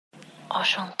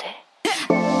Enchanté.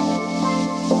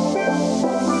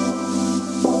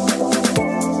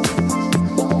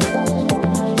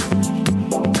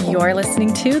 You're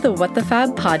listening to the What the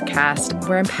Fab podcast,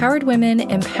 where empowered women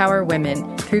empower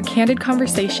women through candid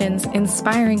conversations,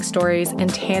 inspiring stories,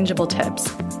 and tangible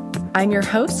tips. I'm your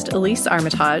host, Elise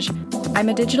Armitage. I'm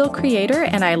a digital creator,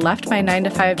 and I left my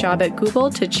 9-to-5 job at Google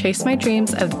to chase my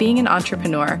dreams of being an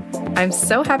entrepreneur. I'm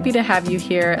so happy to have you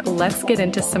here. Let's get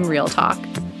into some real talk.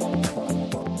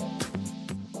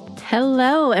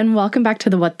 Hello, and welcome back to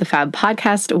the What the Fab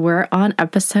podcast. We're on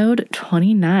episode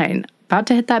 29. About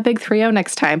to hit that big 3-0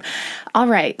 next time. All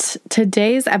right,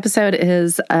 today's episode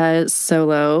is a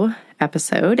solo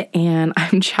episode, and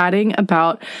I'm chatting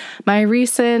about my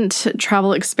recent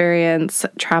travel experience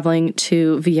traveling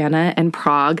to Vienna and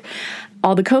Prague,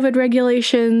 all the COVID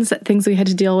regulations, things we had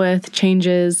to deal with,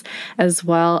 changes, as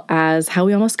well as how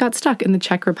we almost got stuck in the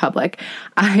Czech Republic.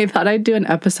 I thought I'd do an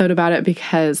episode about it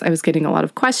because I was getting a lot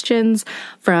of questions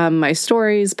from my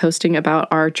stories, posting about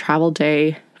our travel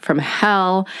day from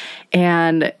hell,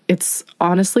 and it's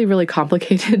honestly really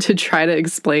complicated to try to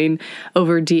explain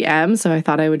over DM, so I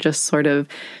thought I would just sort of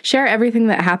share everything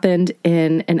that happened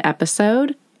in an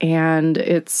episode. And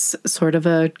it's sort of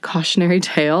a cautionary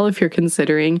tale if you're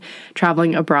considering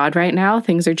traveling abroad right now.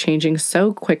 Things are changing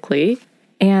so quickly.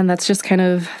 And that's just kind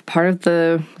of part of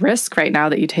the risk right now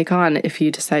that you take on if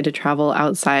you decide to travel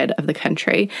outside of the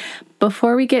country.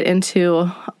 Before we get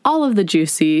into all of the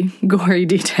juicy, gory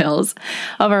details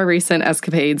of our recent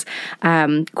escapades,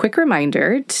 quick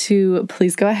reminder to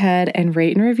please go ahead and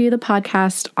rate and review the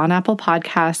podcast on Apple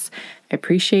Podcasts. I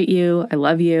appreciate you. I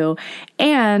love you.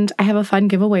 And I have a fun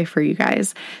giveaway for you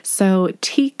guys. So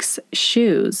Teeks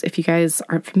shoes, if you guys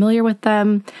aren't familiar with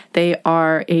them, they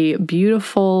are a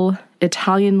beautiful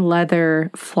Italian leather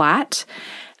flat.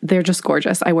 They're just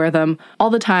gorgeous. I wear them all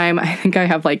the time. I think I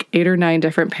have like 8 or 9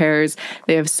 different pairs.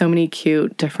 They have so many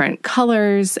cute different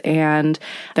colors, and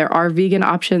there are vegan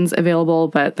options available,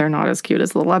 but they're not as cute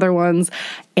as the leather ones.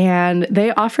 And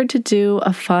they offered to do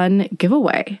a fun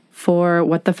giveaway for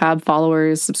What the Fab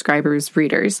followers, subscribers,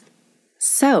 readers.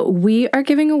 So we are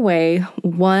giving away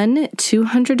one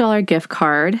 $200 gift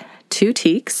card to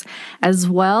Teeks, as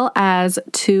well as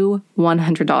 2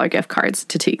 $100 gift cards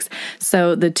to Teeks.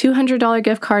 So the $200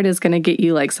 gift card is going to get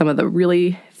you like some of the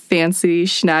really fancy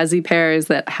schnazzy pairs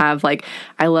that have like,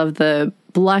 I love the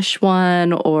blush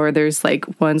one, or there's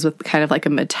like ones with kind of like a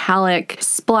metallic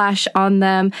splash on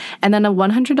them. And then a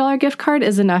 $100 gift card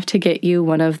is enough to get you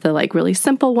one of the like really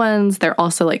simple ones. They're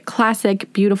also like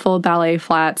classic, beautiful ballet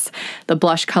flats. The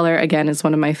blush color, again, is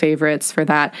one of my favorites for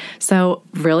that. So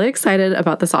really excited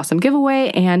about this awesome giveaway.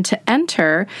 And to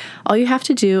enter, all you have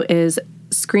to do is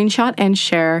screenshot and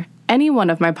share any one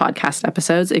of my podcast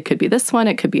episodes. It could be this one,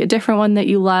 it could be a different one that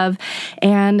you love,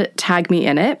 and tag me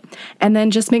in it. And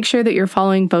then just make sure that you're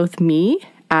following both me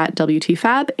at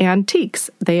WTFab and Teeks.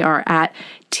 They are at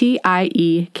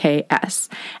TIEKS.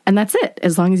 And that's it.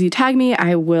 As long as you tag me,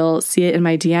 I will see it in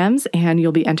my DMs and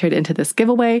you'll be entered into this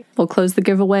giveaway. We'll close the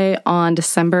giveaway on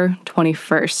December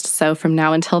 21st. So from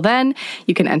now until then,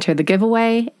 you can enter the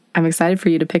giveaway. I'm excited for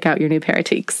you to pick out your new pair of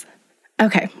Teeks.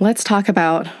 Okay, let's talk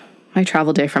about my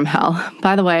travel day from hell.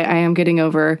 By the way, I am getting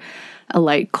over a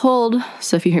light cold,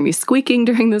 so if you hear me squeaking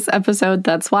during this episode,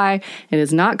 that's why. It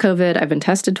is not COVID. I've been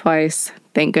tested twice.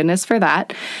 Thank goodness for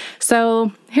that.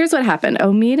 So here's what happened.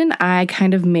 Omid and I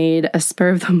kind of made a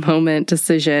spur-of-the-moment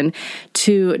decision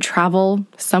to travel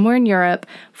somewhere in Europe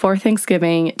for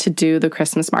Thanksgiving to do the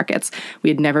Christmas markets. We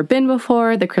had never been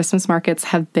before. The Christmas markets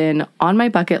have been on my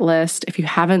bucket list. If you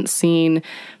haven't seen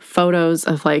photos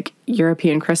of like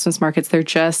European Christmas markets, they're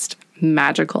just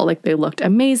magical. Like, they looked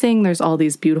amazing. There's all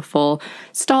these beautiful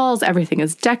stalls. Everything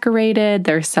is decorated.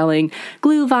 They're selling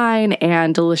glühwein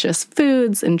and delicious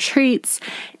foods and treats.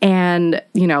 And,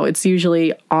 you know, it's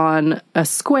usually on a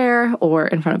square or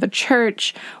in front of a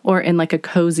church or in like a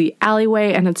cozy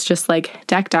alleyway. And it's just like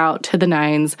decked out to the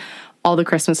nines, all the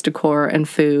Christmas decor and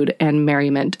food and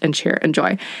merriment and cheer and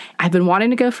joy. I've been wanting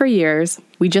to go for years.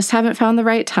 We just haven't found the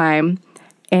right time.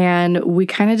 And we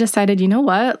kind of decided, you know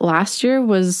what? Last year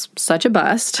was such a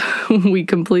bust. We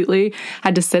completely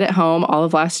had to sit at home all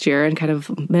of last year and kind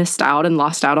of missed out and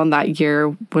lost out on that year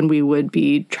when we would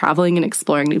be traveling and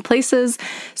exploring new places.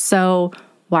 So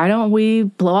why don't we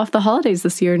blow off the holidays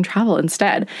this year and travel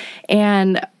instead?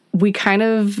 And we kind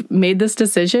of made this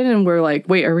decision and we're like,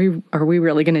 wait, are we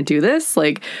really going to do this?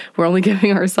 Like, we're only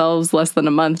giving ourselves less than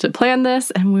a month to plan this.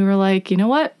 And we were like, you know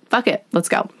what? Fuck it. Let's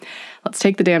go. Let's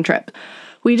take the damn trip.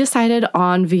 we decided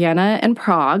on Vienna and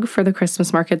Prague for the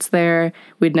Christmas markets there.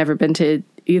 We'd never been to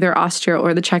either Austria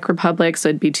or the Czech Republic, so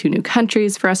it'd be 2 new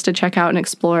countries for us to check out and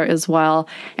explore as well.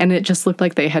 And it just looked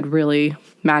like they had really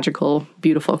magical,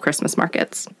 beautiful Christmas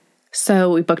markets.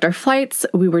 So we booked our flights.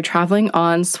 We were traveling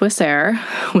on Swiss Air,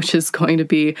 which is going to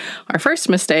be our first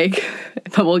mistake,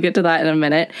 but we'll get to that in a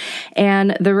minute.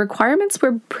 And the requirements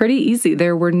were pretty easy.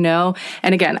 There were no,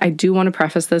 and again, I do want to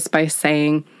preface this by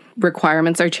saying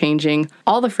requirements are changing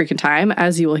all the freaking time,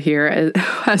 as you will hear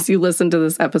as you listen to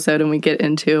this episode and we get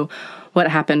into what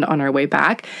happened on our way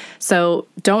back. So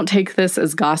don't take this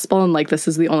as gospel and like this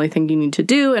is the only thing you need to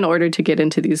do in order to get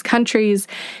into these countries,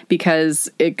 because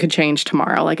it could change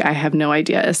tomorrow. Like, I have no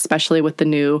idea, especially with the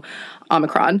new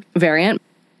Omicron variant.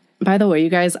 By the way, you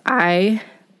guys, I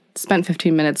spent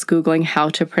 15 minutes Googling how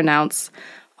to pronounce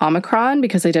Omicron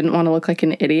because I didn't want to look like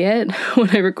an idiot when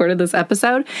I recorded this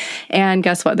episode. And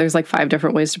guess what? There's like 5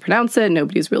 different ways to pronounce it.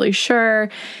 Nobody's really sure.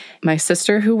 My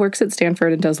sister, who works at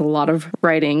Stanford and does a lot of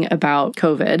writing about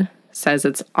COVID, says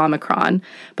it's Omicron,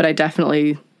 but I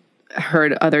definitely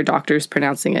heard other doctors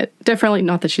pronouncing it differently.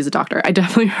 Not that she's a doctor. I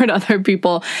definitely heard other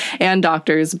people and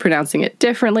doctors pronouncing it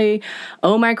differently.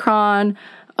 Omicron,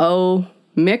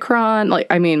 Omicron.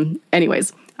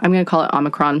 Anyways, I'm going to call it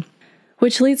Omicron.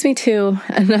 Which leads me to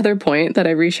another point that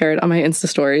I reshared on my Insta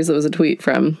stories. It was a tweet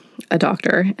from a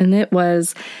doctor, and it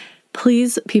was,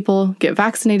 please, people, get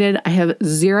vaccinated. I have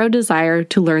zero desire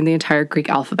to learn the entire Greek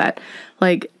alphabet.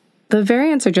 Like, the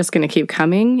variants are just going to keep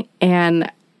coming,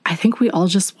 and I think we all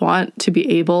just want to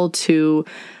be able to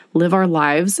live our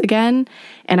lives again.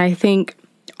 And I think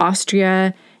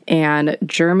Austria and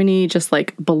Germany just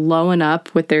like blowing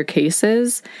up with their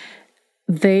cases,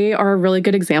 they are a really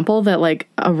good example that like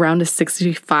around a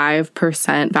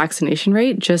 65% vaccination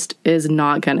rate just is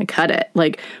not going to cut it.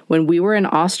 Like, when we were in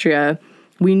Austria,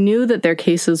 we knew that their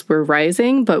cases were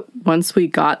rising, but once we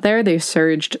got there, they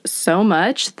surged so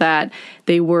much that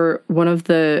they were one of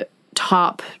the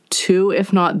top 2,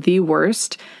 if not the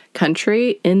worst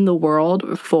country in the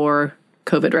world for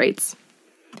COVID rates.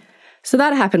 So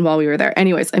that happened while we were there.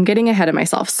 Anyways, I'm getting ahead of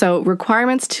myself. So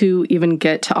requirements to even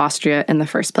get to Austria in the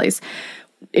first place.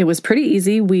 It was pretty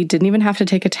easy. We didn't even have to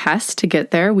take a test to get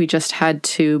there. We just had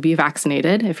to be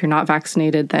vaccinated. If you're not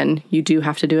vaccinated, then you do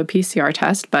have to do a PCR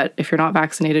test. But if you're not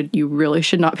vaccinated, you really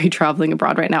should not be traveling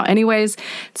abroad right now. Anyways,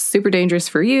 it's super dangerous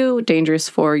for you, dangerous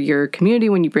for your community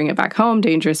when you bring it back home,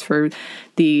 dangerous for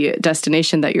the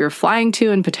destination that you're flying to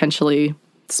and potentially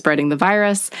spreading the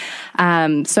virus.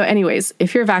 So anyways,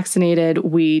 if you're vaccinated,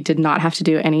 we did not have to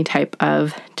do any type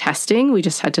of testing. We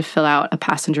just had to fill out a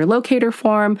passenger locator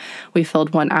form. We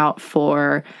filled one out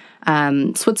for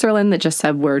Switzerland that just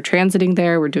said we're transiting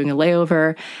there, we're doing a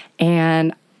layover.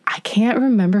 And I can't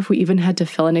remember if we even had to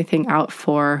fill anything out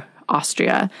for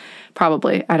Austria.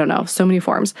 Probably. I don't know. So many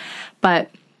forms.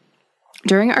 But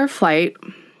during our flight,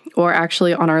 or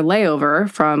actually on our layover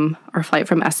from our flight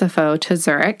from SFO to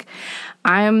Zurich,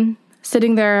 I'm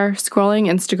sitting there scrolling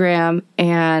Instagram,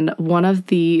 and one of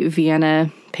the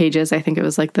Vienna pages, I think it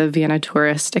was like the Vienna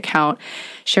tourist account,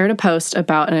 shared a post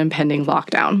about an impending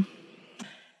lockdown.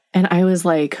 And I was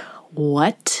like,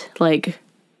 what? Like,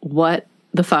 what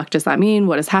the fuck does that mean?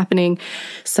 What is happening?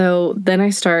 So then I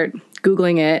start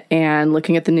Googling it and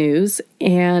looking at the news.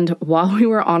 And while we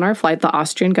were on our flight, the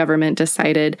Austrian government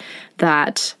decided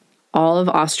that all of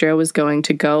Austria was going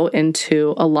to go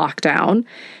into a lockdown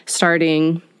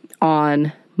starting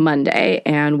on Monday,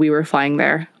 and we were flying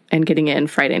there and getting in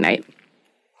Friday night.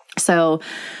 So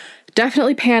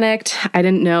definitely panicked. I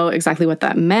didn't know exactly what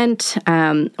that meant.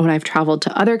 When I've traveled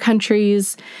to other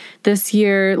countries this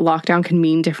year, lockdown can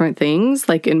mean different things.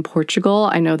 Like in Portugal,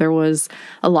 I know there was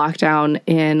a lockdown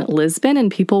in Lisbon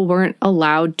and people weren't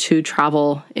allowed to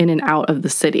travel in and out of the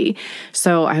city.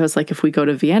 So I was like, if we go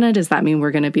to Vienna, does that mean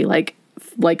we're going to be like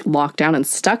locked down and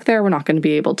stuck there? We're not going to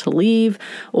be able to leave,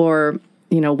 or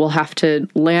we'll have to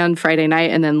land Friday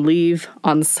night and then leave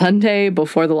on Sunday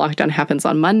before the lockdown happens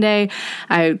on Monday.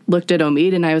 I looked at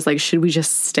Omid and I was like, should we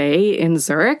just stay in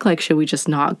Zurich? Like, should we just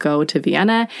not go to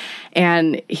Vienna?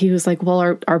 And he was like,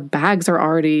 well, our bags are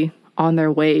already on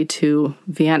their way to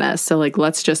Vienna. So like,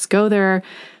 let's just go there,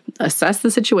 assess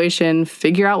the situation,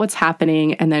 figure out what's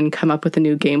happening, and then come up with a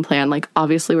new game plan. Like,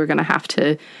 obviously we're going to have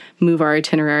to move our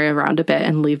itinerary around a bit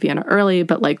and leave Vienna early,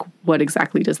 but like, what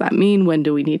exactly does that mean? When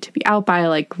do we need to be out by?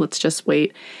 Like, let's just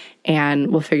wait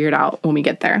and we'll figure it out when we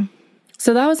get there.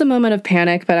 So that was a moment of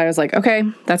panic, but I was like, okay,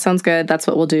 that sounds good. That's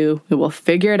what we'll do. We will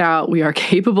figure it out. We are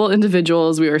capable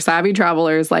individuals. We are savvy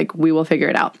travelers. Like, we will figure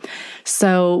it out.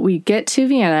 So we get to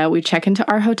Vienna, we check into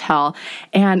our hotel,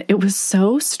 and it was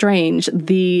so strange.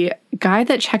 The guy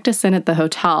that checked us in at the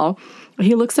hotel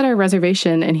he looks at our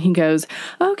reservation and he goes,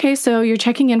 okay, so you're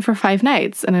checking in for 5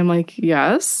 nights. And I'm like,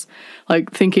 yes.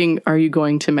 Like thinking, are you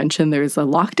going to mention there's a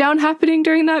lockdown happening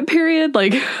during that period?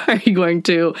 Like, are you going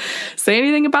to say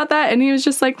anything about that? And he was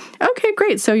just like, okay,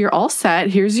 great. So you're all set.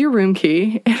 Here's your room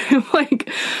key. And I'm like,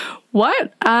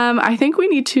 what? I think we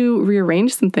need to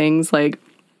rearrange some things. Like,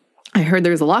 I heard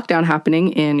there's a lockdown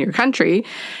happening in your country.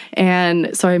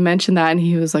 And so I mentioned that and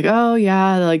he was like, oh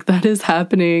yeah, like that is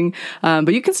happening.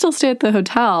 But you can still stay at the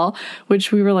hotel,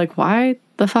 which we were like, why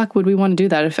the fuck would we want to do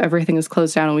that if everything is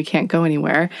closed down and we can't go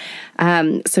anywhere?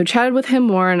 So chatted with him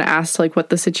more and asked like what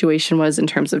the situation was in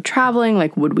terms of traveling.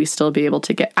 Like, would we still be able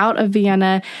to get out of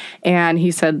Vienna? And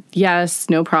he said, yes,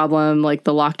 no problem. Like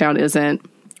the lockdown isn't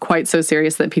quite so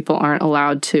serious that people aren't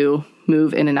allowed to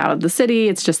move in and out of the city.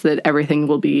 It's just that everything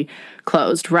will be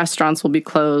closed. Restaurants will be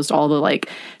closed. All the like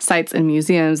sites and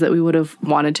museums that we would have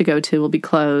wanted to go to will be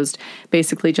closed.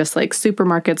 Basically just like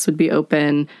supermarkets would be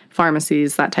open,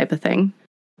 pharmacies, that type of thing.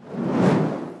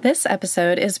 This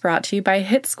episode is brought to you by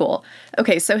Hit School.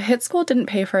 Okay, so Hit School didn't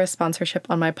pay for a sponsorship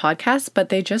on my podcast, but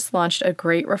they just launched a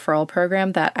great referral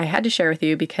program that I had to share with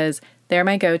you because they're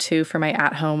my go-to for my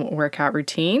at-home workout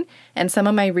routine. And some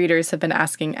of my readers have been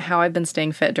asking how I've been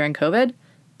staying fit during COVID.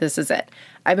 This is it.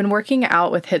 I've been working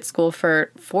out with Hit School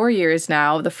for 4 years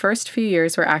now. The first few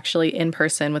years were actually in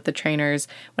person with the trainers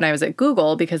when I was at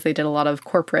Google because they did a lot of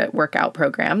corporate workout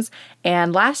programs.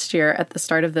 And last year, at the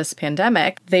start of this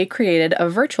pandemic, they created a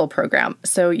virtual program.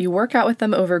 So you work out with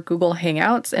them over Google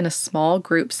Hangouts in a small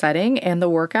group setting, and the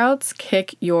workouts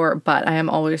kick your butt. I am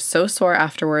always so sore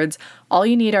afterwards. All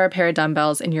you need are a pair of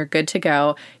dumbbells and you're good to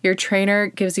go. Your trainer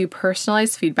gives you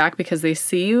personalized feedback because they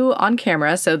see you on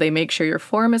camera, so they make sure your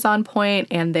form is on point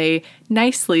and they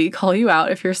nicely call you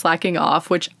out if you're slacking off,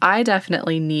 which I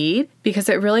definitely need because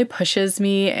it really pushes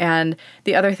me. And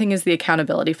the other thing is the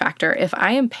accountability factor. If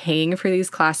I am paying for these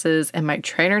classes and my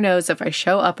trainer knows if I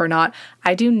show up or not,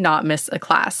 I do not miss a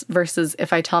class versus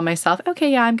if I tell myself,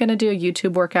 okay, yeah, I'm going to do a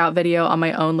YouTube workout video on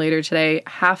my own later today,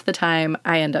 half the time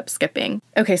I end up skipping.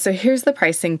 Okay, so here's the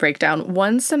pricing breakdown.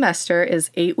 One semester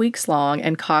is 8 weeks long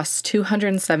and costs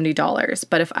 $270.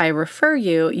 But if I refer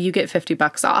you, you get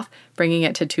 $50 off, bringing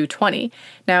it to $220.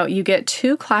 Now, you get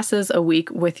 2 classes a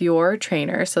week with your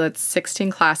trainer, so that's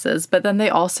 16 classes, but then they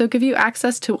also give you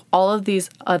access to all of these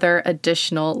other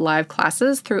additional live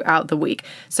classes throughout the week.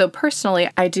 So personally,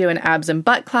 I do an abs and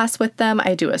butt class with them,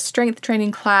 I do a strength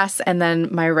training class, and then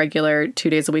my regular 2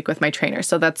 days a week with my trainer.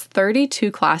 So that's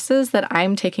 32 classes that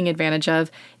I'm taking advantage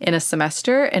of in a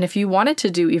semester. And if you wanted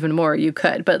to do even more, you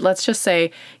could. But let's just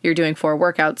say you're doing 4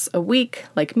 workouts a week,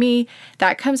 like me,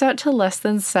 that comes out to less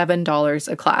than $7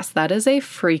 a class. That is a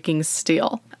freaking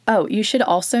steal. Oh, you should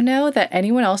also know that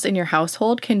anyone else in your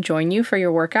household can join you for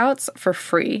your workouts for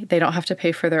free. They don't have to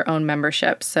pay for their own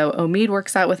membership. So Omid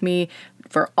works out with me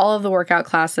for all of the workout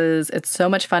classes. It's so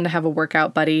much fun to have a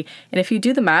workout buddy. And if you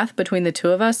do the math between the 2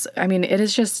 of us, I mean, it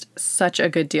is just such a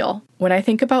good deal. When I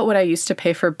think about what I used to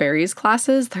pay for Barry's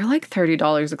classes, they're like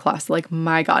 $30 a class. Like,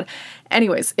 my God.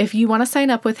 Anyways, if you want to sign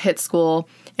up with Hit School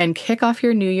and kick off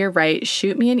your new year right,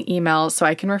 shoot me an email so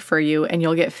I can refer you and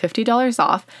you'll get $50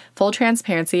 off. Full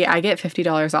transparency, I get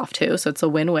 $50 off too, so it's a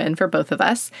win-win for both of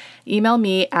us. Email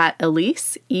me at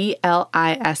Elise,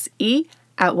 ELISE,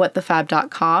 at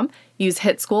whatthefab.com. Use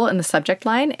Hit School in the subject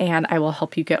line and I will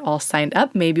help you get all signed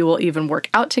up. Maybe we'll even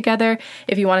work out together.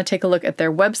 If you want to take a look at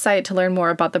their website to learn more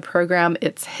about the program,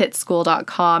 it's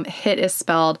hitschool.com. HIT is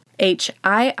spelled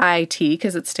HIIT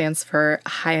because it stands for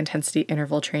high intensity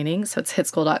interval training. So it's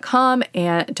hitschool.com,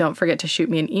 and don't forget to shoot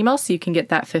me an email so you can get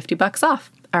that $50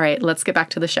 off. All right, let's get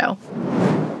back to the show.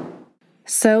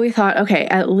 So we thought, okay,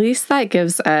 at least that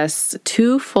gives us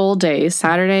 2 full days,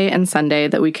 Saturday and Sunday,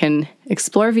 that we can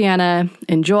explore Vienna,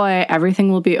 enjoy,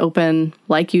 everything will be open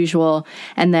like usual.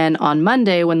 And then on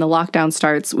Monday, when the lockdown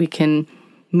starts, we can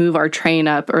move our train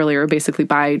up earlier, basically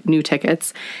buy new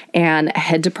tickets and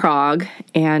head to Prague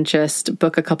and just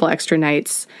book a couple extra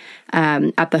nights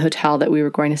at the hotel that we were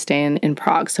going to stay in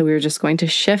Prague. So we were just going to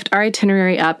shift our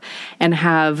itinerary up and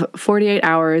have 48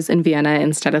 hours in Vienna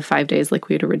instead of 5 days like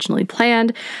we had originally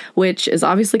planned, which is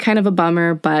obviously kind of a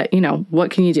bummer, but you know,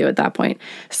 what can you do at that point?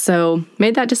 So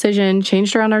made that decision,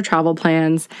 changed around our travel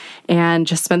plans, and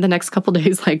just spent the next couple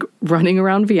days like running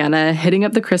around Vienna, hitting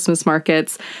up the Christmas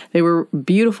markets. They were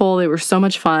beautiful. They were so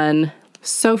much fun,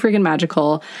 so freaking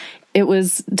magical. It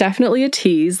was definitely a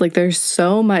tease. Like, there's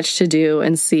so much to do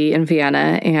and see in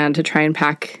Vienna, and to try and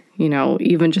pack,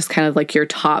 even just kind of like your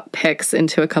top picks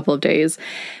into a couple of days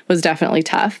was definitely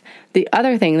tough. The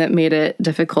other thing that made it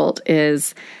difficult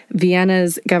is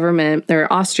Vienna's government,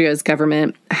 or Austria's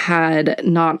government, had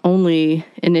not only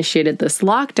initiated this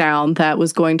lockdown that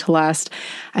was going to last,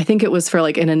 I think it was for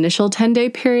like an initial 10-day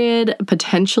period,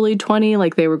 potentially 20,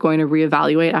 like they were going to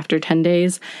reevaluate after 10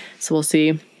 days. So we'll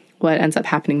see what ends up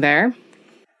happening there.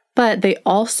 But they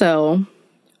also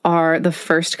are the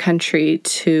first country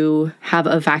to have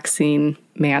a vaccine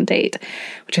mandate,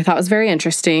 which I thought was very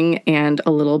interesting and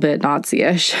a little bit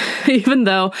Nazi-ish, even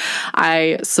though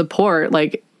I support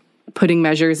like putting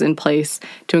measures in place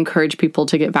to encourage people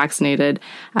to get vaccinated.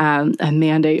 A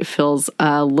mandate feels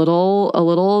a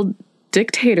little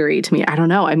dictatory to me. I don't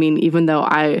know. I mean, even though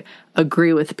I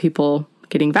agree with people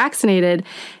getting vaccinated,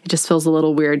 it just feels a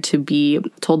little weird to be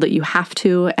told that you have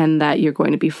to and that you're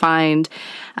going to be fined.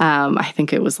 I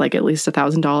think it was like at least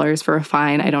 $1,000 for a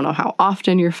fine. I don't know how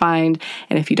often you're fined.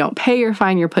 And if you don't pay your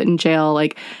fine, you're put in jail.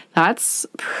 Like, that's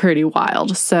pretty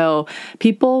wild. So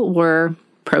people were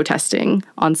protesting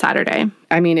on Saturday.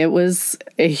 I mean, it was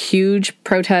a huge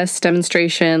protest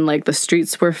demonstration. Like, the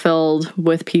streets were filled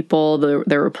with people.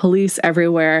 There were police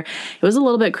everywhere. It was a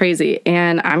little bit crazy.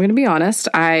 And I'm going to be honest,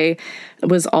 I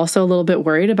was also a little bit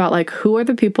worried about like, who are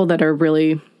the people that are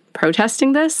really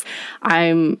protesting this?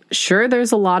 I'm sure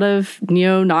there's a lot of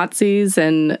neo-Nazis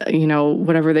and,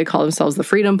 whatever they call themselves, the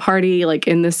Freedom Party, like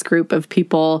in this group of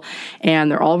people,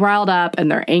 and they're all riled up and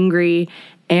they're angry.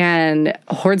 And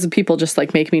hordes of people just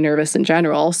like make me nervous in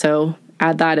general. So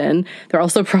add that in. They're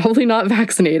also probably not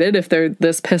vaccinated if they're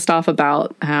this pissed off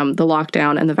about the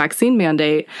lockdown and the vaccine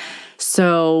mandate.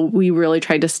 So we really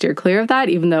tried to steer clear of that,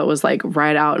 even though it was like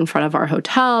right out in front of our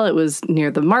hotel. It was near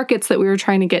the markets that we were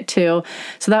trying to get to.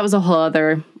 So that was a whole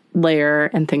other layer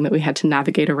and thing that we had to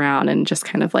navigate around, and just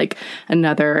kind of like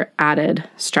another added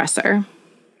stressor.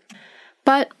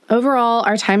 But overall,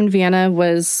 our time in Vienna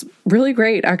was really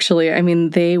great, actually. I mean,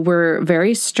 they were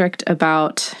very strict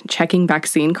about checking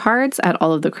vaccine cards at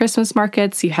all of the Christmas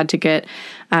markets. You had to get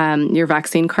your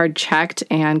vaccine card checked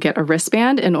and get a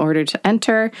wristband in order to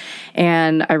enter.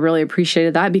 And I really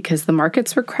appreciated that because the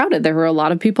markets were crowded. There were a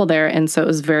lot of people there. And so it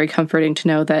was very comforting to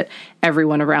know that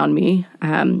everyone around me,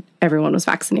 everyone was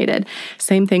vaccinated.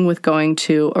 Same thing with going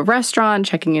to a restaurant,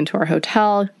 checking into our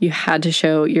hotel. You had to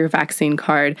show your vaccine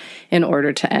card in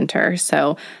order to enter.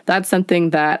 So that's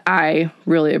something that I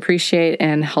really appreciate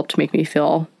and helped make me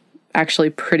feel actually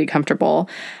pretty comfortable.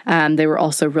 They were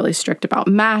also really strict about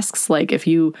masks. Like if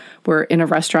you were in a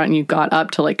restaurant and you got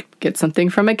up to like get something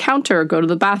from a counter or go to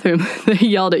the bathroom, they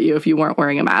yelled at you if you weren't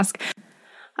wearing a mask.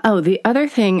 Oh, the other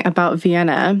thing about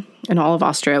Vienna and all of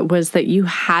Austria was that you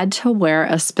had to wear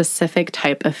a specific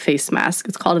type of face mask.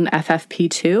 It's called an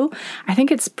FFP2. I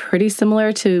think it's pretty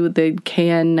similar to the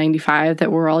KN95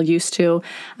 that we're all used to,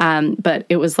 but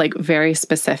it was like very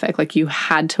specific. Like you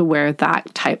had to wear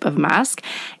that type of mask,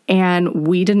 and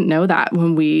we didn't know that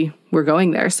when we were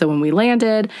going there. So when we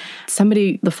landed,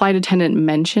 the flight attendant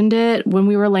mentioned it when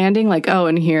we were landing, like, oh,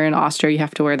 and here in Austria, you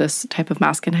have to wear this type of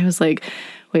mask. And I was like,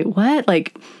 wait, what?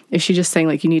 Like, is she just saying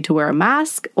like you need to wear a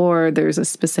mask or there's a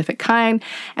specific kind?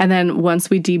 And then once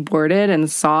we deboarded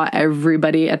and saw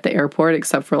everybody at the airport,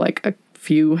 except for like a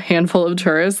few handful of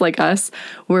tourists like us,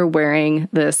 were wearing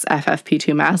this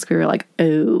FFP2 mask, we were like,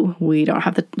 oh, we don't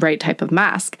have the right type of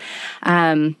mask.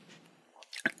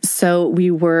 So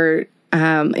we were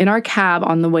in our cab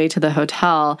on the way to the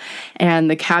hotel,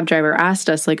 and the cab driver asked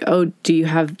us like, oh, do you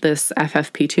have this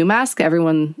FFP2 mask?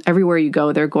 Everywhere you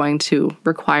go, they're going to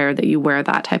require that you wear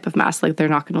that type of mask. Like they're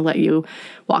not going to let you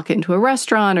walk into a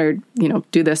restaurant or,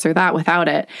 do this or that without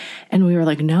it. And we were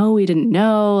like, no, we didn't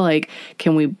know. Like,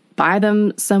 can we buy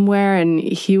them somewhere? And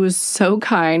he was so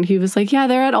kind. He was like, yeah,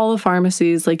 they're at all the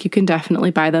pharmacies. Like you can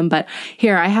definitely buy them, but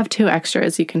here, I have 2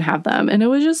 extras. You can have them. And it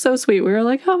was just so sweet. We were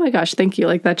like, oh my gosh, thank you.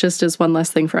 Like that just is one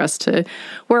less thing for us to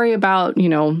worry about,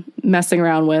 messing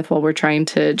around with while we're trying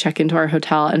to check into our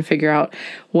hotel and figure out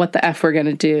what the F we're going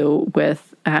to do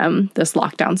with this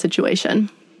lockdown situation.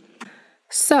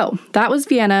 So that was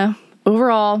Vienna.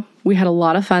 Overall, we had a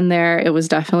lot of fun there. It was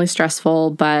definitely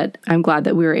stressful, but I'm glad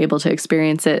that we were able to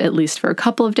experience it at least for a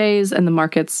couple of days, and the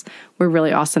markets were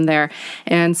really awesome there.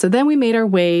 And so then we made our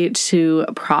way to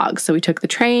Prague. So we took the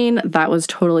train. That was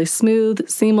totally smooth,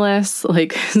 seamless,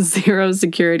 like zero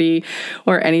security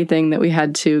or anything that we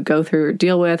had to go through or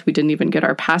deal with. We didn't even get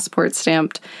our passport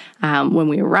stamped when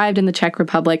we arrived in the Czech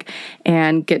Republic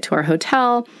and get to our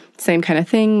hotel. Same kind of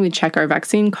thing. We check our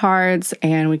vaccine cards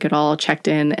and we get all checked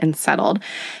in and settled.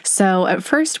 So at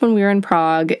first, when we were in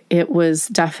Prague, it was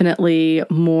definitely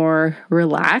more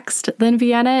relaxed than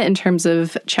Vienna in terms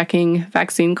of checking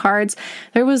vaccine cards.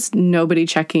 There was nobody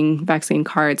checking vaccine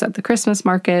cards at the Christmas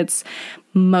markets.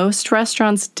 Most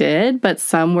restaurants did, but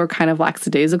some were kind of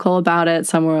lackadaisical about it.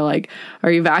 Some were like,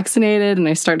 "Are you vaccinated?" And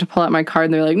I start to pull out my card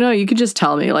and they're like, "No, you could just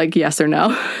tell me, like, yes or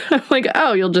no." I'm like,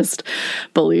 "Oh, you'll just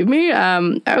believe me?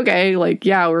 Okay, like,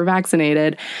 yeah, we're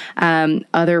vaccinated."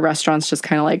 Other restaurants just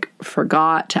kind of like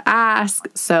forgot to ask.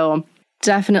 So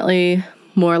definitely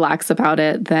more lax about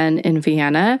it than in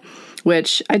Vienna,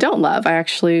 which I don't love. I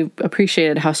actually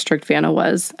appreciated how strict Vienna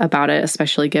was about it,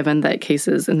 especially given that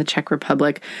cases in the Czech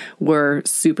Republic were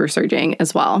super surging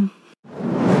as well.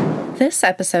 This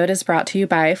episode is brought to you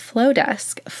by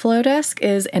Flowdesk. Flowdesk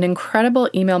is an incredible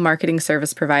email marketing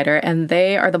service provider, and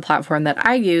they are the platform that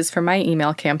I use for my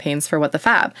email campaigns for What the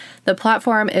Fab. The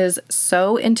platform is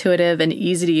so intuitive and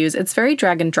easy to use. It's very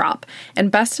drag and drop.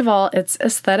 And best of all, it's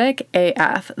aesthetic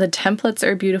AF. The templates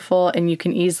are beautiful, and you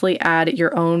can easily add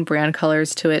your own brand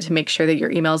colors to it to make sure that your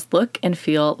emails look and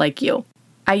feel like you.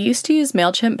 I used to use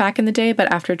MailChimp back in the day,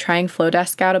 but after trying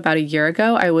Flowdesk out about a year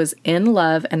ago, I was in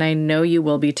love, and I know you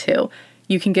will be too.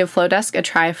 You can give Flowdesk a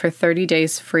try for 30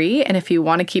 days free, and if you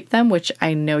want to keep them, which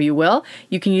I know you will,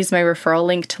 you can use my referral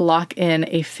link to lock in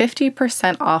a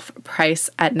 50% off price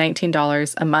at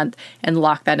 $19 a month and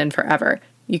lock that in forever.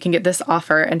 You can get this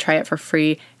offer and try it for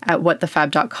free at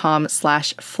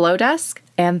whatthefab.com/Flowdesk,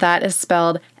 and that is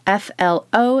spelled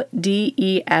FLODESK.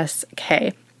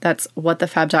 That's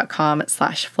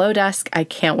whatthefab.com/Flowdesk. I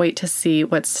can't wait to see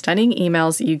what stunning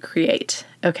emails you create.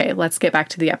 Okay, let's get back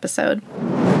to the episode.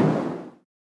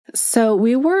 So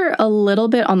we were a little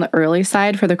bit on the early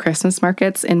side for the Christmas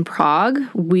markets in Prague.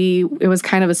 It was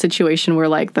kind of a situation where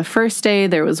like the first day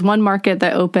there was one market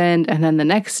that opened, and then the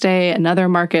next day another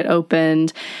market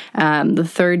opened. The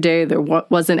third day there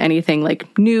wasn't anything like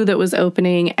new that was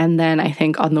opening. And then I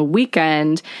think on the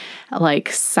weekend, like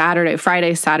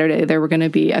Friday, Saturday, there were going to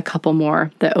be a couple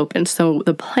more that opened. So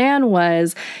the plan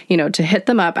was, to hit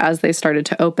them up as they started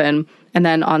to open. And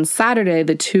then on Saturday,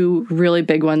 the two really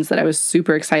big ones that I was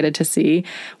super excited to see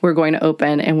were going to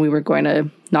open, and we were going to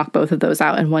knock both of those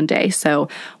out in one day. So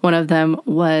one of them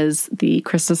was the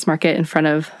Christmas market in front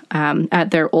of,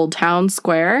 at their Old Town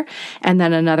Square. And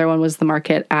then another one was the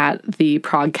market at the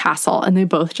Prague Castle. And they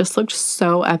both just looked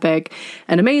so epic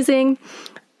and amazing.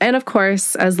 And of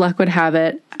course, as luck would have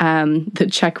it, the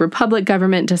Czech Republic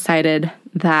government decided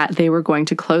that they were going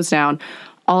to close down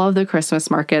all of the Christmas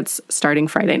markets starting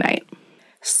Friday night.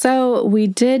 So we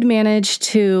did manage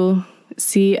to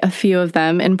see a few of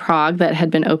them in Prague that had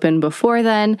been open before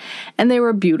then, and they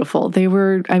were beautiful. They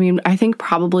were, I think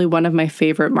probably one of my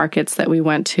favorite markets that we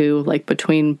went to, like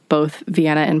between both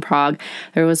Vienna and Prague.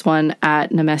 There was one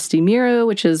at Náměstí Míru,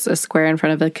 which is a square in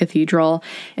front of a cathedral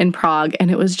in Prague, and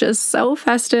it was just so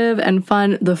festive and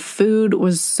fun. The food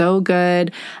was so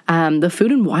good. The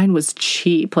food and wine was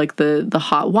cheap, like the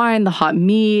hot wine, the hot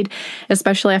mead,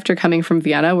 especially after coming from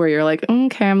Vienna, where you're like,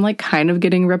 okay, I'm like kind of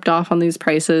getting ripped off on these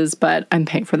prices, but I'm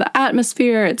paying for the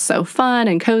atmosphere. It's so fun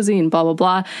and cozy and blah, blah,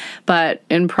 blah. But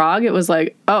in Prague, it was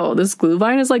like, oh, this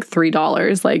Glühwein is like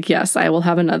 $3. Like, yes, I will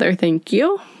have another. Thank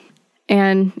you.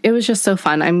 And it was just so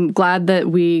fun. I'm glad that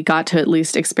we got to at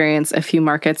least experience a few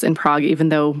markets in Prague, even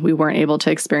though we weren't able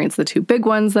to experience the two big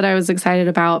ones that I was excited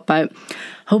about. But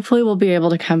hopefully we'll be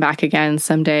able to come back again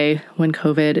someday when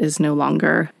COVID is no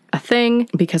longer a thing,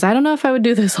 because I don't know if I would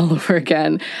do this all over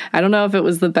again. I don't know if it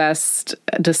was the best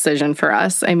decision for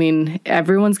us.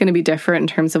 Everyone's going to be different in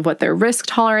terms of what their risk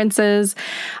tolerance is.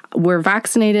 We're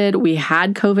vaccinated. We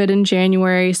had COVID in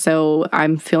January, so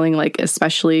I'm feeling like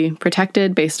especially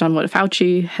protected based on what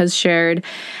Fauci has shared.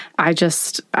 I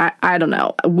don't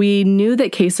know. We knew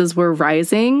that cases were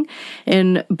rising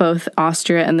in both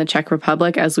Austria and the Czech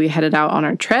Republic as we headed out on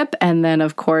our trip. And then,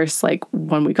 of course, like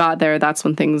when we got there, that's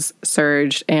when things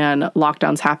surged and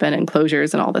lockdowns happened and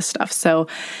closures and all this stuff. So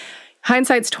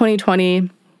hindsight's 2020.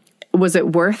 Was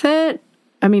it worth it?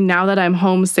 Now that we're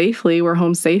home safely,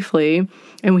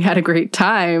 and we had a great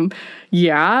time.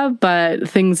 Yeah, but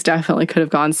things definitely could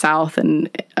have gone south, and,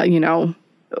 I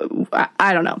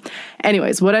don't know.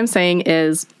 Anyways, what I'm saying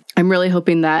is I'm really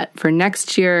hoping that for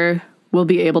next year, we'll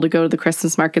be able to go to the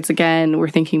Christmas markets again. We're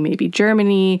thinking maybe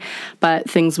Germany, but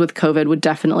things with COVID would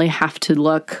definitely have to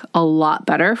look a lot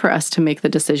better for us to make the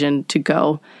decision to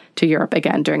go to Europe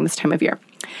again during this time of year.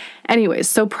 Anyways,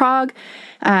 so Prague,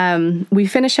 we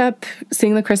finish up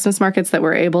seeing the Christmas markets that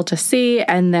we're able to see,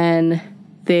 and then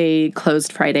they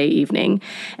closed Friday evening.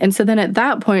 And so then at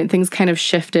that point, things kind of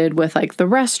shifted with like the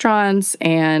restaurants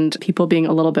and people being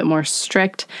a little bit more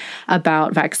strict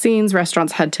about vaccines.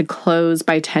 Restaurants had to close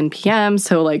by 10 p.m.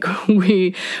 So like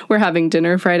we were having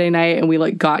dinner Friday night and we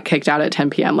like got kicked out at 10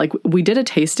 p.m. Like we did a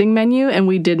tasting menu and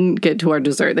we didn't get to our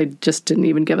dessert. They just didn't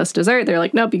even give us dessert. They're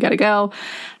like, nope, you got to go.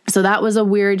 So that was a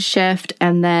weird shift.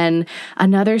 And then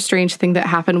another strange thing that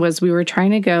happened was we were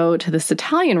trying to go to this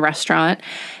Italian restaurant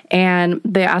and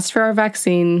they asked for our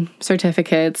vaccine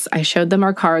certificates. I showed them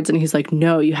our cards and he's like,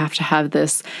 no, you have to have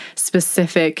this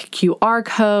specific QR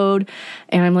code.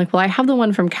 And I'm like, well, I have the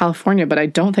one from California, but I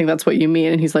don't think that's what you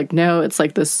mean. And he's like, no, it's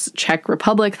like this Czech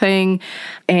Republic thing.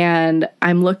 And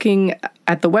I'm looking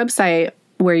at the website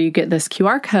where you get this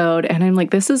QR code. And I'm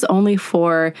like, this is only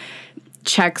for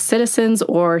Czech citizens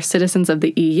or citizens of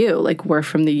the EU, like we're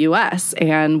from the US,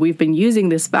 and we've been using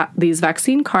these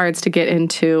vaccine cards to get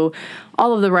into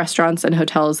all of the restaurants and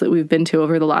hotels that we've been to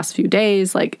over the last few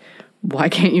days. Like, why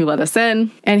can't you let us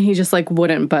in? And he just like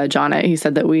wouldn't budge on it. He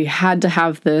said that we had to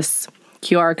have this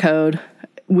QR code.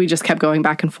 We just kept going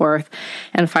back and forth.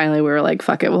 And finally we were like,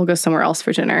 fuck it, we'll go somewhere else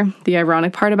for dinner. The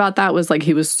ironic part about that was like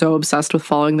he was so obsessed with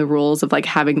following the rules of like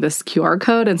having this QR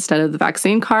code instead of the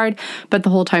vaccine card. But the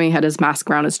whole time he had his mask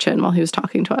around his chin while he was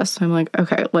talking to us. So I'm like,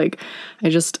 okay, like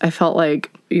I felt like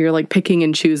you're like picking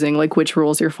and choosing like which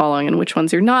rules you're following and which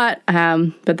ones you're not.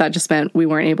 But that just meant we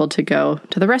weren't able to go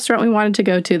to the restaurant we wanted to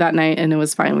go to that night. And it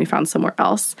was fine. We found somewhere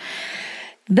else.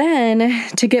 Then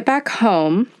to get back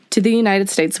home to the United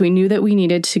States, we knew that we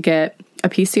needed to get a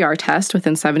PCR test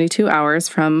within 72 hours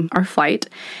from our flight.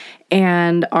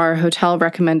 And our hotel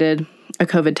recommended a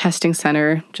COVID testing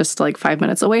center just like 5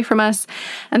 minutes away from us.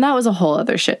 And that was a whole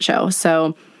other shit show.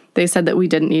 So they said that we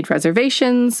didn't need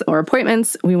reservations or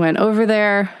appointments. We went over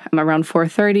there around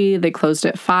 4:30. They closed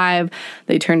at 5.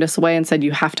 They turned us away and said,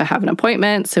 you have to have an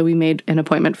appointment. So we made an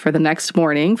appointment for the next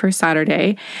morning for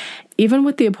Saturday. Even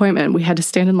with the appointment, we had to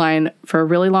stand in line for a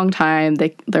really long time.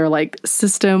 Their like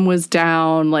system was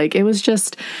down. Like it was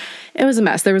a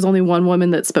mess. There was only one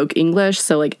woman that spoke English.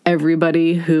 So like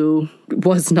everybody who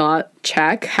was not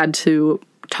Czech had to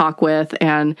talk with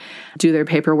and do their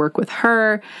paperwork with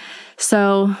her.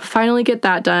 So finally get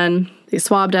that done. They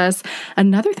swabbed us.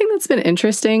 Another thing that's been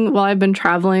interesting while I've been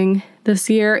traveling this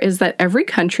year is that every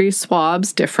country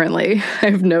swabs differently,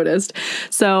 I've noticed.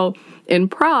 So in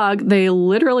Prague, they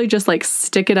literally just like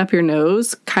stick it up your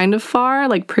nose kind of far,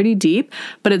 like pretty deep,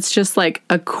 but it's just like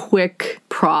a quick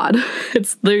prod.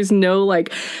 There's no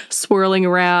like swirling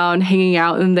around, hanging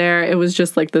out in there. It was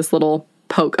just like this little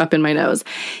poke up in my nose.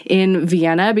 In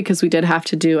Vienna, because we did have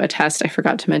to do a test, I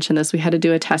forgot to mention this, we had to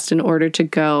do a test in order to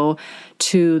go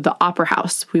to the opera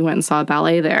house. We went and saw a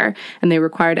ballet there, and they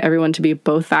required everyone to be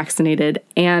both vaccinated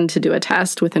and to do a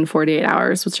test within 48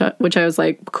 hours, which I was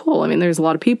like, cool. I mean, there's a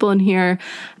lot of people in here.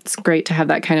 It's great to have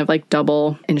that kind of like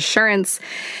double insurance.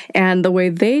 And the way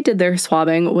they did their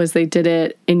swabbing was they did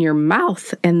it in your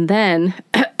mouth, and then,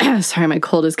 sorry, my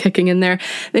cold is kicking in there.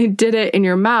 They did it in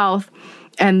your mouth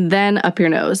and then up your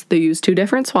nose. They used 2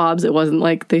 different swabs. It wasn't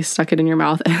like they stuck it in your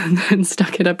mouth and then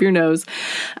stuck it up your nose.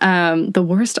 The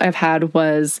worst I've had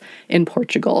was in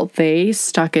Portugal. They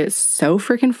stuck it so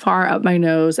freaking far up my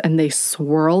nose and they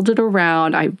swirled it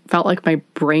around. I felt like my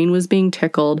brain was being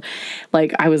tickled,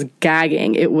 like I was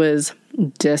gagging. It was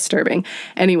disturbing.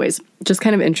 Anyways, just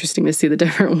kind of interesting to see the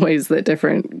different ways that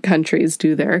different countries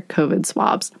do their COVID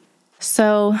swabs.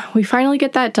 So we finally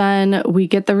get that done. We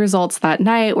get the results that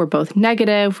night. We're both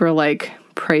negative. We're like,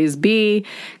 praise be,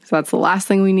 because that's the last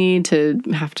thing we need to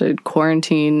have to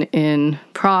quarantine in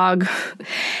Prague.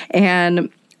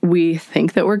 And we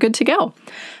think that we're good to go.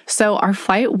 So our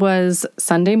flight was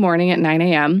Sunday morning at 9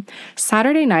 a.m.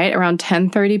 Saturday night around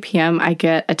 10:30 p.m., I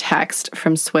get a text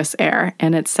from Swiss Air,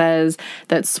 and it says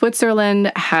that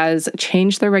Switzerland has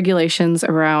changed their regulations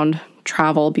around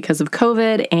travel because of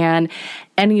COVID, and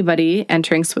anybody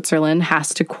entering Switzerland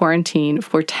has to quarantine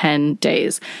for 10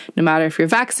 days. No matter if you're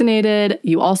vaccinated,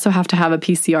 you also have to have a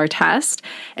PCR test,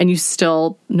 and you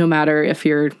still, no matter if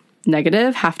you're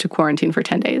negative, have to quarantine for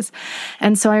 10 days.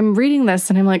 And so I'm reading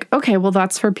this and I'm like, okay, well,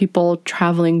 that's for people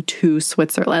traveling to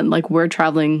Switzerland. Like we're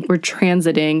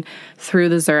transiting through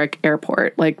the Zurich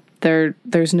airport. Like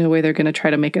there's no way they're going to try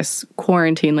to make us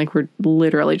quarantine. Like we're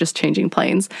literally just changing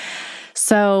planes.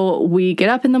 So we get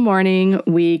up in the morning,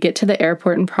 we get to the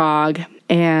airport in Prague,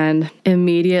 and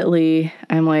immediately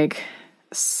I'm like,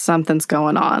 something's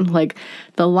going on. Like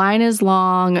the line is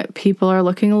long, people are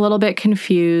looking a little bit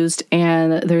confused,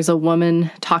 and there's a woman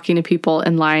talking to people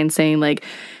in line saying like,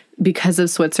 because of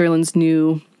Switzerland's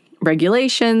new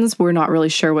regulations. We're not really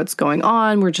sure what's going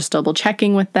on. We're just double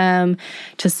checking with them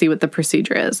to see what the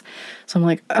procedure is. So I'm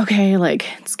like, okay, like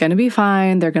it's going to be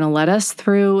fine. They're going to let us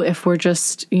through if we're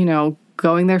just,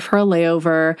 going there for a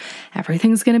layover.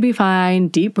 Everything's going to be fine.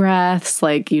 Deep breaths.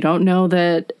 Like you don't know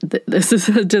that this is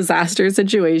a disaster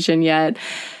situation yet.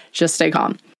 Just stay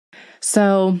calm.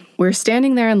 So we're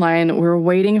standing there in line. We're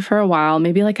waiting for a while,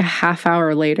 maybe like a half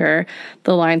hour later,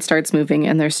 the line starts moving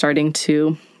and they're starting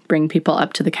to bring people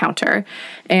up to the counter.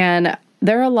 And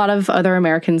there are a lot of other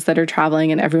Americans that are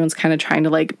traveling and everyone's kind of trying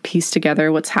to like piece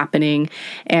together what's happening.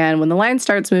 And when the line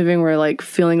starts moving, we're like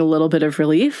feeling a little bit of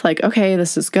relief, like, okay,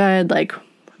 this is good. Like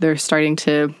they're starting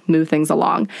to move things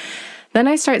along. Then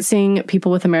I start seeing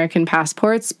people with American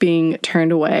passports being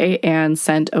turned away and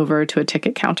sent over to a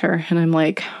ticket counter. And I'm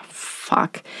like,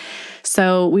 fuck.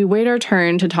 So we wait our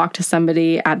turn to talk to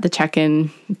somebody at the check-in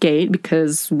gate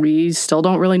because we still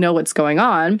don't really know what's going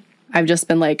on. I've just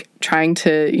been like trying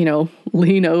to,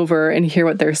 lean over and hear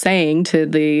what they're saying to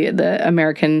the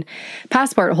American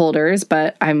passport holders,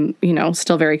 but I'm,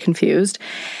 still very confused.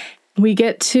 We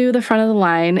get to the front of the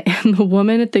line and the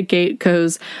woman at the gate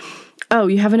goes, "Oh,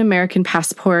 you have an American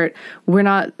passport. We're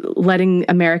not letting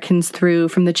Americans through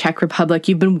from the Czech Republic.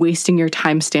 You've been wasting your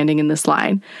time standing in this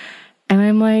line." And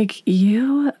I'm like,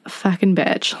 you fucking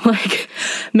bitch. Like,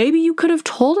 maybe you could have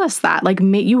told us that. Like,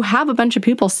 you have a bunch of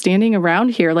people standing around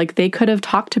here. Like, they could have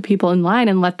talked to people in line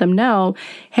and let them know,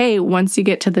 hey, once you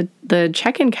get to the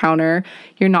check-in counter,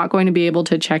 you're not going to be able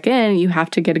to check in. You have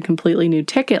to get a completely new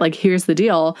ticket. Like, here's the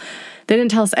deal. They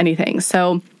didn't tell us anything.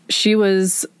 So she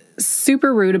was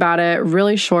super rude about it,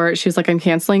 really short. She was like, I'm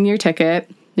canceling your ticket.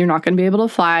 You're not going to be able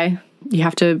to fly. You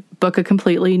have to book a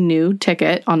completely new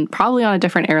ticket probably on a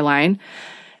different airline,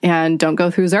 and don't go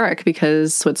through Zurich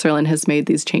because Switzerland has made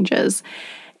these changes.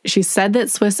 She said that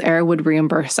Swiss Air would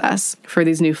reimburse us for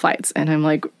these new flights. And I'm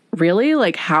like, really?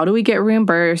 Like, how do we get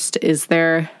reimbursed? Is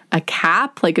there a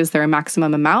cap? Like, is there a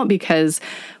maximum amount? Because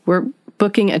we're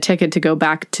booking a ticket to go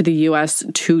back to the US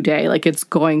today. Like, it's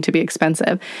going to be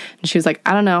expensive. And she was like,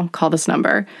 I don't know, call this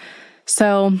number.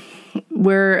 So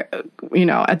we're,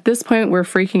 at this point, we're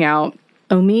freaking out.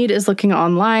 Omid is looking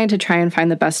online to try and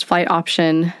find the best flight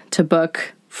option to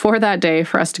book for that day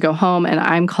for us to go home. And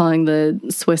I'm calling the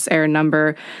Swiss Air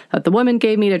number that the woman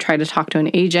gave me to try to talk to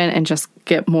an agent and just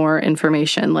get more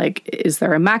information. Like, is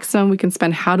there a maximum we can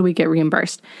spend? How do we get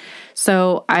reimbursed?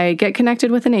 So I get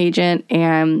connected with an agent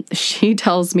and she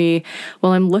tells me,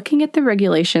 well, I'm looking at the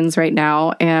regulations right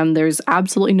now and there's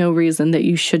absolutely no reason that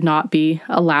you should not be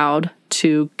allowed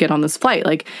to get on this flight.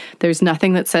 Like, there's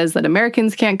nothing that says that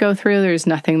Americans can't go through. There's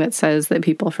nothing that says that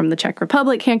people from the Czech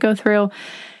Republic can't go through.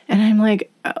 And I'm like,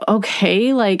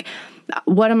 okay, like,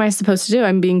 what am I supposed to do?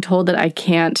 I'm being told that I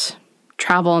can't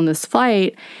travel on this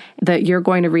flight, that you're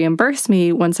going to reimburse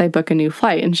me once I book a new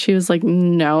flight. And she was like,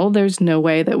 no, there's no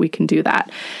way that we can do that.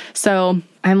 So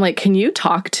I'm like, can you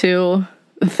talk to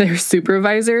their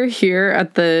supervisor here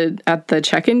at the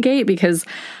check-in gate? Because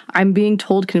I'm being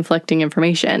told conflicting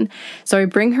information. So I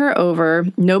bring her over.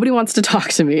 Nobody wants to talk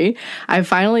to me. I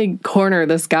finally corner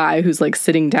this guy who's like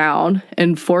sitting down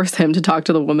and force him to talk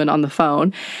to the woman on the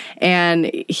phone.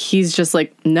 And he's just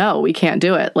like, no, we can't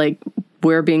do it. Like,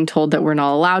 we're being told that we're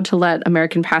not allowed to let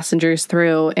American passengers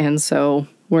through, and so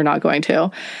we're not going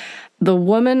to. The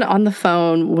woman on the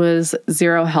phone was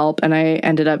zero help, and I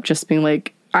ended up just being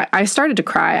like, I started to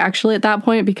cry actually at that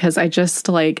point because I just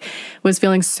like was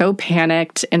feeling so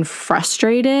panicked and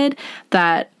frustrated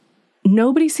that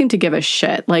nobody seemed to give a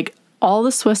shit. Like, all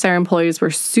the Swiss Air employees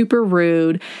were super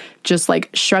rude, just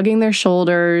like shrugging their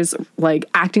shoulders, like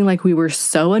acting like we were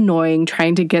so annoying,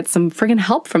 trying to get some friggin'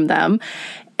 help from them.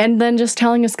 And then just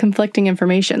telling us conflicting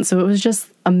information. So it was just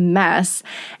a mess.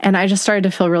 And I just started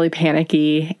to feel really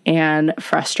panicky and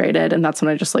frustrated. And that's when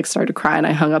I just like started to cry and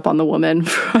I hung up on the woman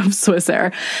from Swiss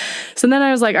Air. So then I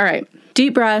was like, all right,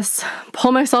 deep breaths,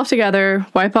 pull myself together,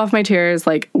 wipe off my tears.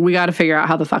 Like, we got to figure out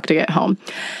how the fuck to get home.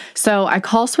 So I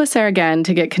call Swiss Air again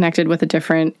to get connected with a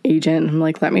different agent. I'm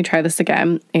like, let me try this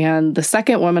again. And the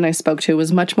second woman I spoke to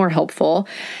was much more helpful.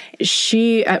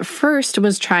 She at first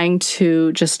was trying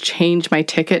to just change my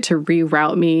ticket to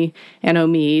reroute me and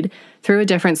Omid through a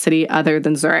different city other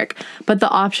than Zurich. But the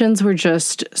options were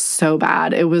just so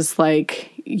bad. It was like,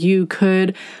 you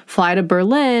could fly to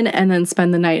Berlin and then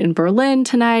spend the night in Berlin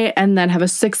tonight and then have a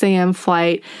 6 a.m.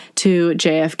 flight to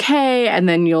JFK and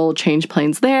then you'll change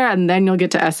planes there and then you'll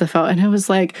get to SFO. And it was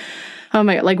like, oh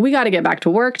my God, like, we got to get back to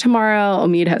work tomorrow.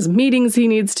 Omid has meetings he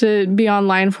needs to be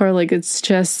online for. Like, it's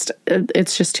just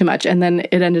too much. And then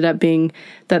it ended up being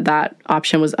that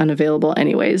option was unavailable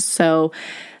anyways. So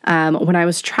when I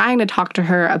was trying to talk to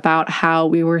her about how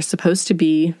we were supposed to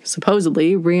be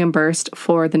supposedly reimbursed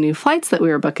for the new flights that we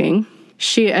were booking,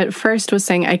 she at first was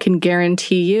saying, I can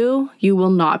guarantee you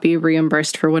will not be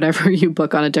reimbursed for whatever you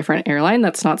book on a different airline.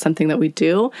 That's not something that we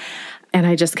do. And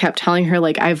I just kept telling her,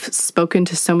 like, I've spoken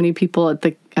to so many people at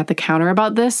the counter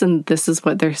about this, and this is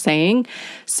what they're saying.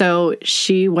 So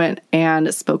she went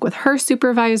and spoke with her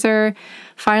supervisor,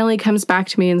 finally comes back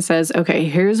to me and says, okay,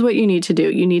 here's what you need to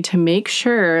do. You need to make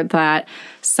sure that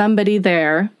somebody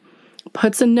there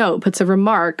puts a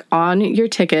remark on your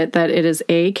ticket that it is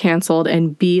A, canceled,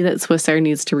 and B, that Swissair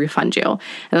needs to refund you. And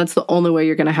that's the only way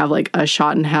you're going to have like a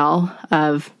shot in hell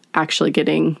of actually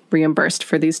getting reimbursed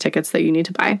for these tickets that you need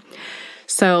to buy.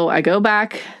 So I go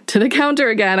back to the counter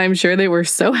again. I'm sure they were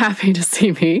so happy to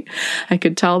see me. I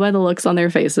could tell by the looks on their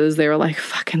faces. They were like,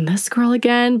 fucking this girl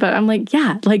again. But I'm like,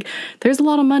 yeah, like there's a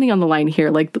lot of money on the line here.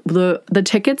 Like the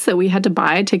tickets that we had to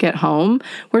buy to get home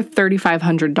were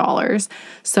 $3,500.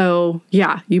 So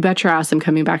yeah, you bet your ass I'm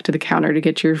coming back to the counter to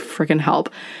get your freaking help.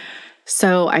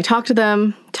 So I talk to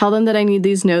them, tell them that I need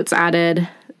these notes added.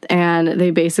 And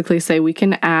they basically say we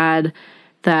can add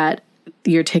that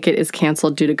your ticket is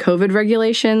canceled due to COVID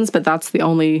regulations, but that's the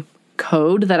only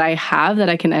code that I have that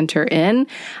I can enter in.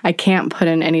 I can't put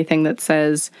in anything that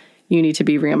says you need to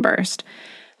be reimbursed.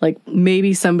 Like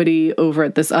maybe somebody over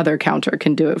at this other counter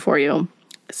can do it for you.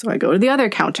 So I go to the other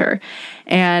counter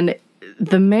and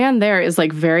the man there is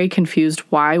like very confused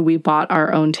why we bought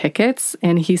our own tickets.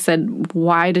 And he said,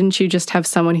 why didn't you just have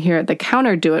someone here at the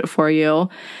counter do it for you?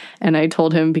 And I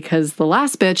told him because the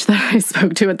last bitch that I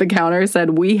spoke to at the counter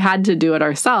said we had to do it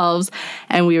ourselves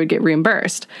and we would get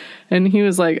reimbursed. And he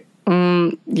was like,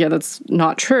 yeah, that's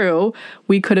not true.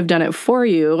 We could have done it for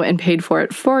you and paid for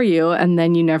it for you, and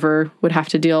then you never would have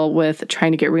to deal with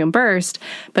trying to get reimbursed.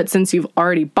 But since you've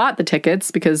already bought the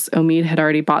tickets, because Omid had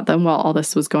already bought them while all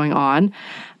this was going on,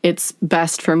 it's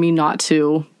best for me not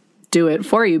to do it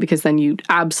for you, because then you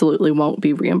absolutely won't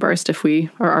be reimbursed if we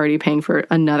are already paying for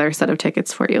another set of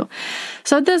tickets for you.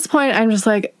 So at this point, I'm just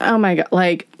like, oh my God,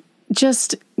 like,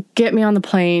 just get me on the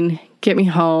plane, get me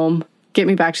home, get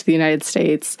me back to the United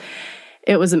States.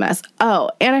 It was a mess.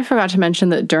 Oh, and I forgot to mention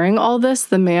that during all this,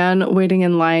 the man waiting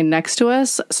in line next to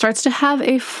us starts to have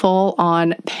a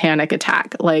full-on panic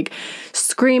attack, like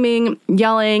screaming,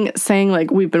 yelling, saying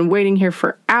like, we've been waiting here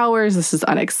for hours. This is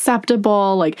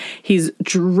unacceptable. Like he's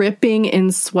dripping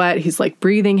in sweat. He's like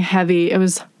breathing heavy. It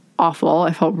was awful.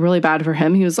 I felt really bad for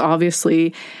him. He was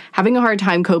obviously having a hard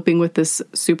time coping with this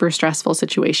super stressful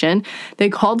situation. They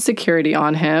called security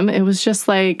on him. It was just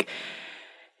like,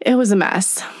 it was a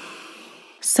mess.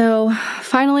 So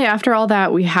finally, after all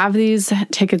that, we have these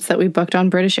tickets that we booked on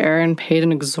British Air and paid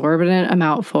an exorbitant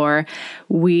amount for.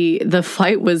 The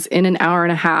flight was in an hour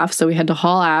and a half, so we had to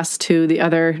haul ass to the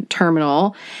other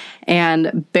terminal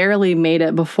and barely made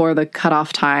it before the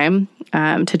cutoff time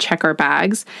to check our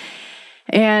bags.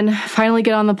 And finally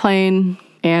get on the plane,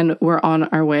 and we're on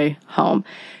our way home,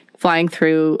 flying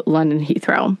through London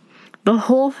Heathrow. The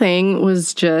whole thing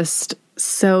was just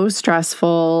so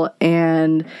stressful,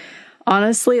 and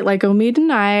honestly, like Omid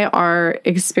and I are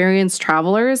experienced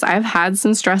travelers. I've had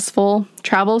some stressful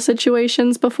travel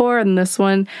situations before, and this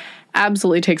one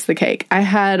absolutely takes the cake. I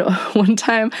had one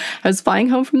time, I was flying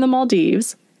home from the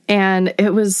Maldives, and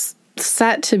it was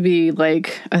set to be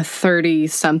like a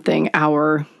 30-something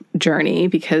hour journey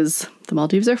because the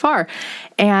Maldives are far.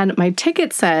 And my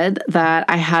ticket said that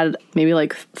I had maybe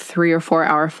like 3 or 4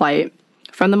 hour flight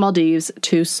from the Maldives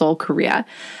to Seoul, Korea.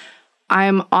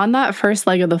 I'm on that first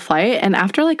leg of the flight, and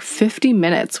after like 50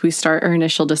 minutes, we start our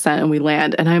initial descent and we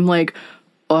land. And I'm like,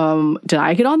 did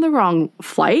I get on the wrong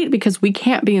flight? Because we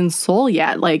can't be in Seoul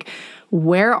yet. Like,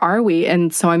 where are we?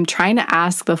 And so I'm trying to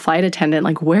ask the flight attendant,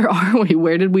 like, where are we?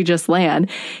 Where did we just land?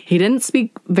 He didn't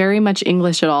speak very much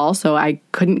English at all, so I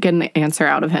couldn't get an answer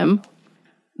out of him.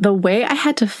 The way I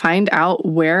had to find out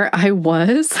where I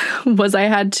was I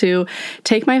had to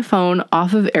take my phone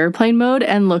off of airplane mode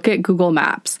and look at Google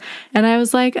Maps. And I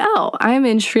was like, oh, I'm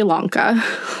in Sri Lanka.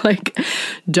 Like,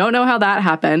 don't know how that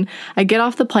happened. I get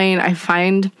off the plane. I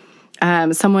find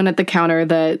someone at the counter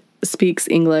that speaks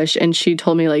English, and she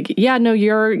told me like, yeah, no,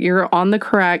 you're on the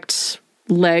correct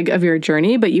leg of your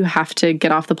journey, but you have to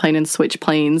get off the plane and switch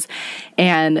planes,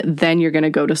 and then you're going to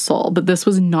go to Seoul. But this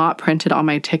was not printed on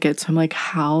my ticket. So I'm like,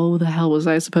 how the hell was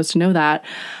I supposed to know that?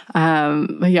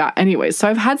 But yeah, anyways, so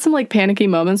I've had some like panicky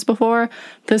moments before.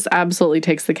 This absolutely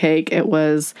takes the cake. It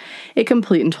was a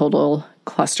complete and total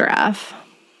cluster F.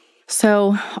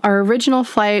 So our original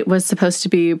flight was supposed to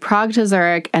be Prague to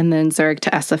Zurich and then Zurich to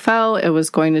SFO. It was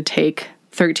going to take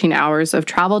 13 hours of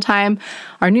travel time.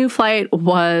 Our new flight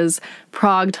was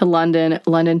Prague to London,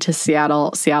 London to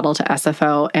Seattle, Seattle to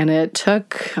SFO, and it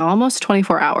took almost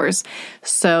 24 hours.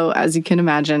 So as you can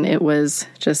imagine, it was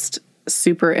just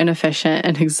super inefficient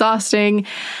and exhausting,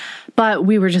 but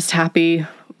we were just happy,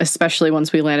 especially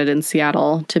once we landed in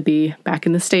Seattle, to be back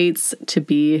in the States, to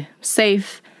be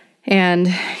safe, and,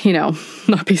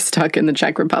 not be stuck in the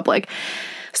Czech Republic.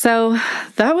 So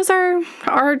that was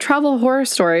our travel horror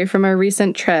story from our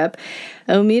recent trip.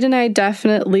 Omid and I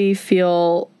definitely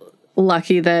feel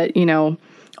lucky that,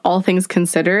 all things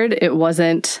considered, it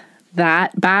wasn't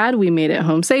that bad. We made it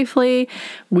home safely.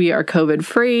 We are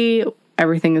COVID-free.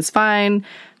 Everything is fine.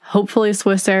 Hopefully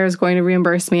Swiss Air is going to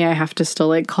reimburse me. I have to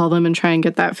still call them and try and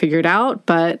get that figured out,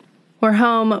 but we're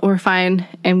home, we're fine,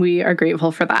 and we are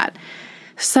grateful for that.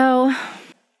 So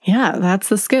yeah, that's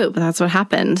the scoop. That's what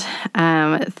happened.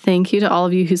 Thank you to all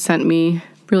of you who sent me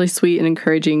really sweet and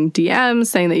encouraging DMs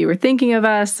saying that you were thinking of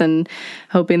us and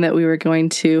hoping that we were going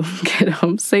to get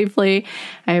home safely.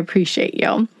 I appreciate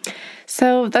you.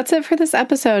 So that's it for this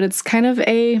episode. It's kind of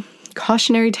a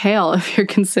cautionary tale if you're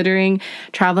considering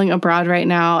traveling abroad right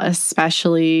now,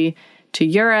 especially to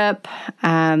Europe.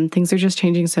 Things are just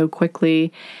changing so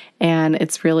quickly and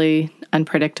it's really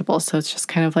unpredictable. So it's just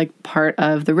kind of part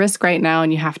of the risk right now.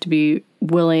 And you have to be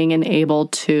willing and able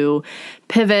to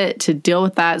pivot to deal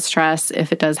with that stress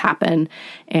if it does happen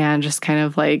and just kind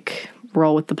of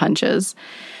roll with the punches.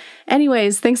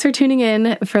 Anyways, thanks for tuning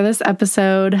in for this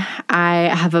episode. I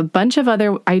have a bunch of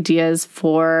other ideas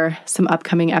for some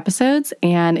upcoming episodes.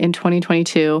 And in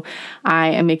 2022,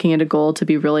 I am making it a goal to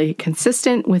be really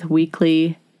consistent with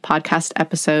weekly podcast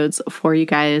episodes for you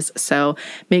guys. So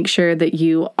make sure that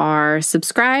you are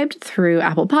subscribed through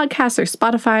Apple Podcasts or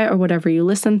Spotify or whatever you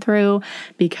listen through,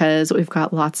 because we've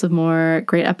got lots of more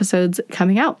great episodes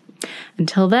coming out.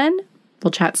 Until then, we'll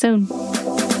chat soon.